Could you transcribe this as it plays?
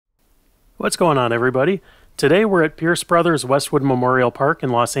What's going on, everybody? Today we're at Pierce Brothers Westwood Memorial Park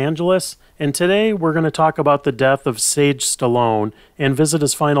in Los Angeles, and today we're going to talk about the death of Sage Stallone and visit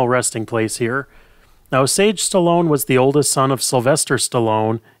his final resting place here. Now, Sage Stallone was the oldest son of Sylvester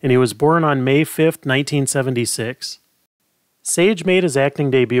Stallone, and he was born on May 5th, 1976. Sage made his acting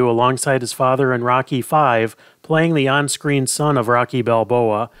debut alongside his father in Rocky V, playing the on-screen son of Rocky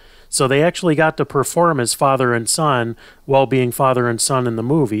Balboa, so they actually got to perform as father and son while being father and son in the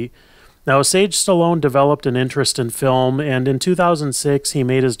movie. Now, Sage Stallone developed an interest in film, and in 2006 he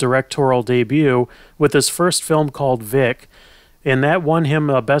made his directorial debut with his first film called Vic, and that won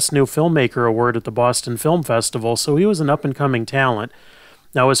him a Best New Filmmaker award at the Boston Film Festival, so he was an up-and-coming talent.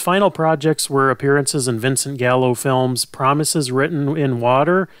 Now, his final projects were appearances in Vincent Gallo films Promises Written in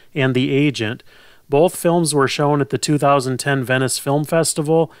Water and The Agent. Both films were shown at the 2010 Venice Film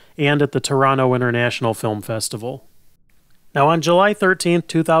Festival and at the Toronto International Film Festival. Now, on July 13,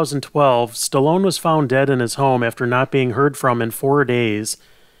 2012, Stallone was found dead in his home after not being heard from in 4 days.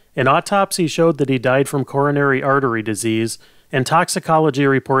 An autopsy showed that he died from coronary artery disease, and toxicology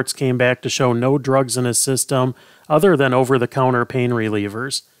reports came back to show no drugs in his system other than over-the-counter pain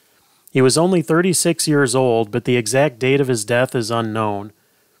relievers. He was only 36 years old, but the exact date of his death is unknown.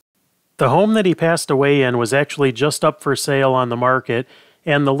 The home that he passed away in was actually just up for sale on the market,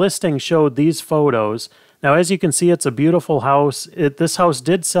 and the listing showed these photos. Now, as you can see, it's a beautiful house. This house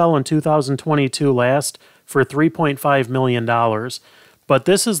did sell in 2022 last for $3.5 million, but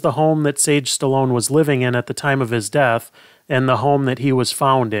this is the home that Sage Stallone was living in at the time of his death and the home that he was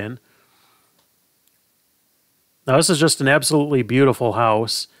found in. Now, this is just an absolutely beautiful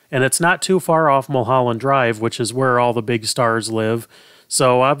house, and it's not too far off Mulholland Drive, which is where all the big stars live.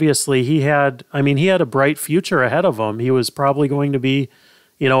 So obviously he had a bright future ahead of him. He was probably going to be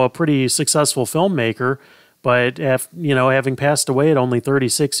a pretty successful filmmaker, but having passed away at only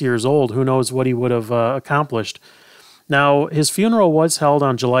 36 years old, who knows what he would have accomplished. Now, his funeral was held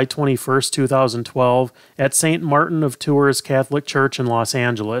on July 21st, 2012 at St. Martin of Tours Catholic Church in Los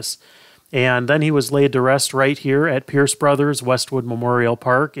Angeles, and then he was laid to rest right here at Pierce Brothers Westwood Memorial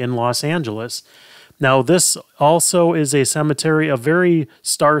Park in Los Angeles. Now, this also is a cemetery, a very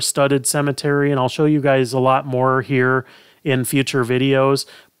star-studded cemetery, and I'll show you guys a lot more here in future videos,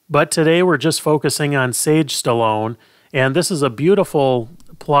 but today we're just focusing on Sage Stallone, and this is a beautiful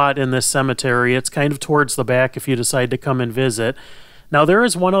plot in this cemetery. It's kind of towards the back if you decide to come and visit. Now, there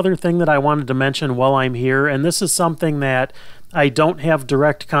is one other thing that I wanted to mention while I'm here, and this is something that I don't have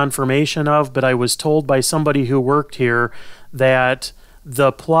direct confirmation of, but I was told by somebody who worked here that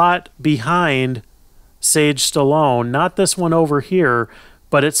the plot behind Sage Stallone, not this one over here,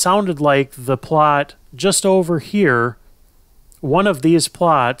 but it sounded like the plot just over here, one of these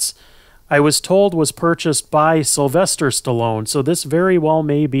plots, I was told was purchased by Sylvester Stallone, so this very well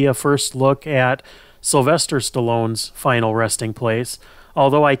may be a first look at Sylvester Stallone's final resting place.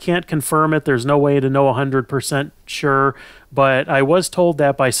 Although I can't confirm it, there's no way to know 100% sure, but I was told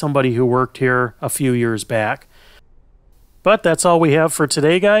that by somebody who worked here a few years back. But that's all we have for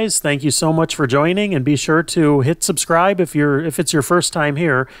today, guys. Thank you so much for joining, and be sure to hit subscribe if it's your first time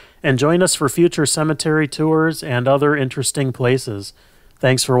here, and join us for future cemetery tours and other interesting places.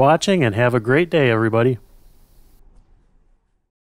 Thanks for watching, and have a great day, everybody.